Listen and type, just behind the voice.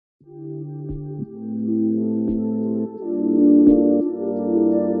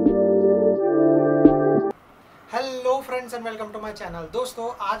Friends and welcome to my channel. दोस्तों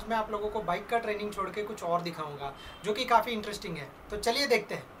आज मैं आप लोगों को बाइक का ट्रेनिंग छोड़ के कुछ और दिखाऊंगा जो कि काफ़ी इंटरेस्टिंग है। तो चलिए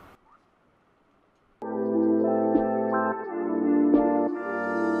देखते हैं।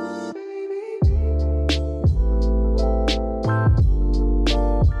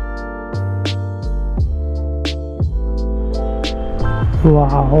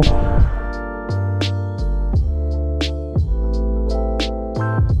 वाओ,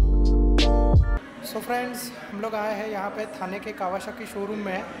 सो फ्रेंड्स हम लोग आए हैं यहाँ पे थाने के कावासाकी शोरूम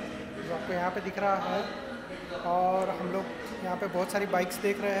में, जो आपको यहाँ पे दिख रहा है। और हम लोग यहाँ पे बहुत सारी बाइक्स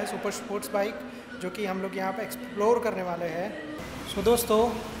देख रहे हैं, सुपर स्पोर्ट्स बाइक, जो कि हम लोग यहाँ पे एक्सप्लोर करने वाले हैं। सो दोस्तों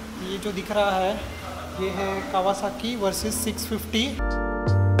ये जो दिख रहा है ये है कावासाकी वर्सेस 650।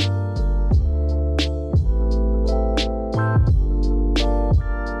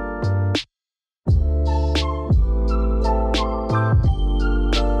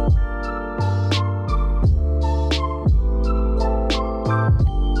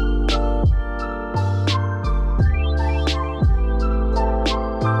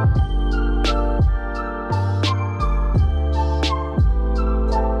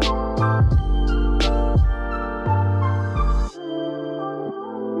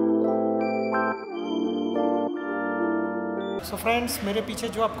 सो फ्रेंड्स मेरे पीछे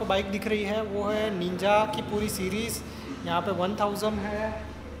जो आपको बाइक दिख रही है वो है निंजा की पूरी सीरीज़। यहाँ पे 1000 है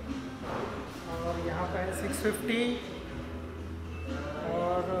और यहाँ पे है 650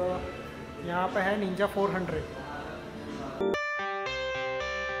 और यहाँ पे है Ninja 400।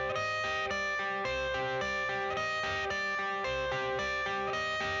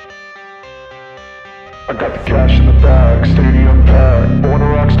 I got the cash in the bag, stadium packed. Born a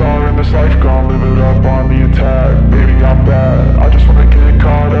rock star in this life, gonna live it up on the attack. Baby, I'm bad, I just wanna get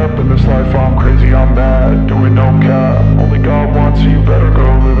caught up in this life. I'm crazy, I'm mad, doing no cap. Only God wants, so you better go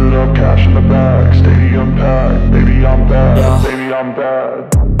live it up. Cash in the bag, stadium packed. Baby, I'm bad, baby, I'm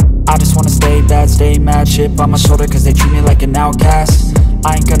bad. I just wanna stay bad, stay mad. Chip on my shoulder cause they treat me like an outcast.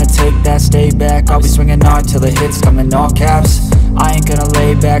 I ain't gonna take that, stay back. I'll be swinging hard till the hits come in all caps. I ain't gonna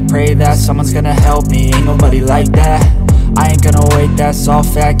lay back, pray that someone's gonna help me. Ain't nobody like that. I ain't gonna wait, that's all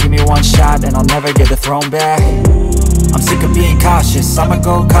fact. Give me one shot and I'll never get the throne back. I'm sick of being cautious, I'ma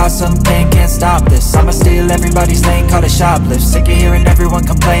go cause something, can't stop this. I'ma steal everybody's lane, call it shoplift. Sick of hearing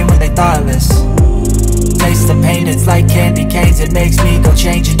everyone complain when they thoughtless. Taste the pain, it's like candy canes. It makes me go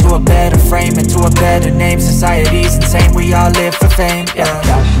change into a better frame, into a better name. Society's insane, we all live for fame, yeah.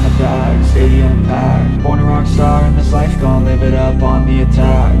 Cash in the bag, stadium packed. Born a rock star in this life, gonna live it up on the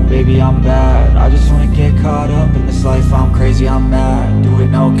attack. Baby, I'm bad, I just wanna get caught up in this life. I'm crazy, I'm mad, do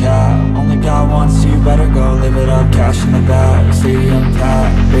it no cap. Only God wants, so you better go live it up. Cash in the bag, stadium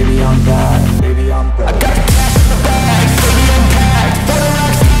packed. Baby, I'm bad, baby, I'm bad. I got the cash in the bag, stadium packed. Born a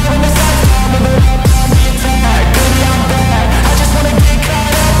rock star in this life, gonna live it up.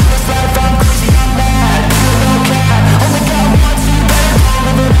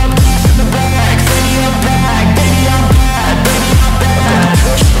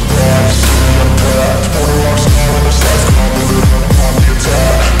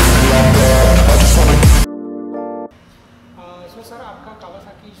 Sir आपका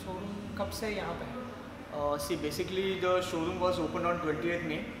Kawasaki showroom कब से यहाँ पे है? See, basically the showroom was opened on 28th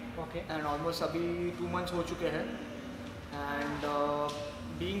May. Okay. And almost अभी 2 months हो चुके हैं. And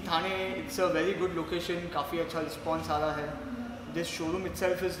being Thane, it's a very good location. काफ़ी अच्छा response आ रहा है. This showroom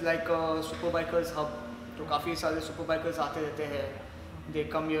itself is like a superbikers hub. तो काफ़ी सारे superbikers आते रहते हैं. They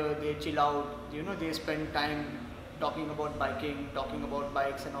come here, they chill out. You know, they spend time talking about biking, talking about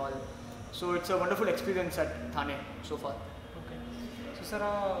bikes and all. So it's a wonderful experience at Thane so far. So sir,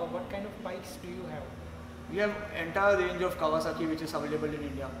 what kind of bikes do you have? We have entire range of Kawasaki which is available in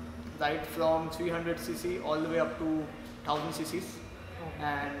India, right from 300cc all the way up to 1000 cc's.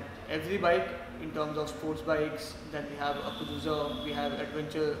 And every bike in terms of sports bikes, then we have a cruiser, we have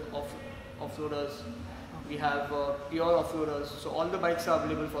adventure off-roaders, we have pure off-roaders. So all the bikes are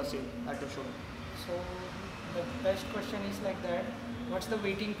available for sale at the showroom. So the best question is like that, what's the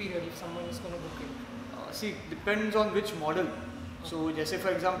waiting period if someone is going to book it? See, depends on which model. So जैसे for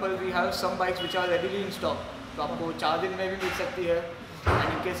example we have some bikes which are readily in stock, तो आपको 4 दिन में भी मिल सकती है. And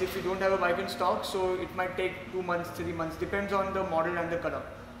in case if you don't have a bike in stock, so it might take 2 months, 3 months, depends on the model and the color.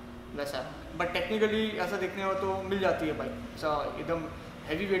 वैसा. But technically ऐसा देखने हो तो मिल जाती है बाइक. So एकदम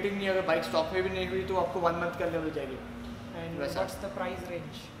heavy waiting नहीं है. अगर बाइक स्टॉक में भी नहीं हुई तो आपको 1 month के अंदर मिल जाएगी. And what's the price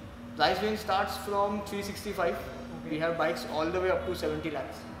range? Price range starts from 365. Okay. We have bikes all the way up to 70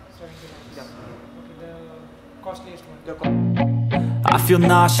 lakhs. 70 lakhs. Yeah. Okay, the costliest one. The I feel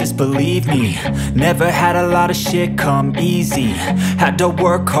nauseous, believe me. Never had a lot of shit come easy. Had to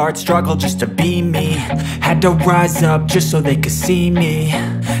work hard, struggle just to be me. Had to rise up just so they could see me.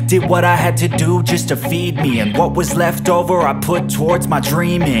 Did what I had to do just to feed me. And what was left over I put towards my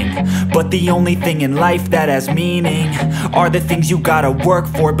dreaming. But the only thing in life that has meaning are the things you gotta work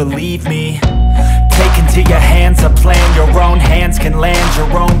for, believe me. Take into your hands a plan. Your own hands can land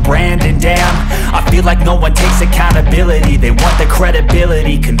your own brand. And damn, I feel like no one takes accountability. They want the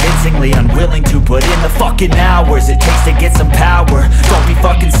credibility, convincingly unwilling to put in the fucking hours it takes to get some power. Don't be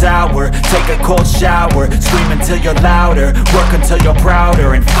fucking sour, take a cold shower. Scream until you're louder, work until you're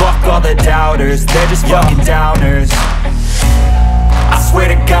prouder. And fuck all the doubters, they're just fucking downers. I swear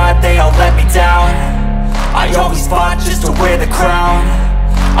to God they all let me down. I always fought just to wear the crown.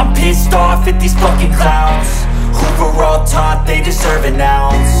 I'm pissed off at these fucking clowns who were all taught they deserve an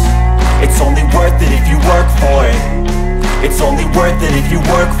ounce. It's only worth it if you work for it. It's only worth it if you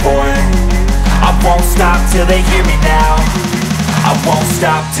work for it. I won't stop till they hear me now. I won't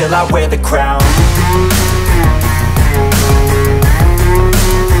stop till I wear the crown.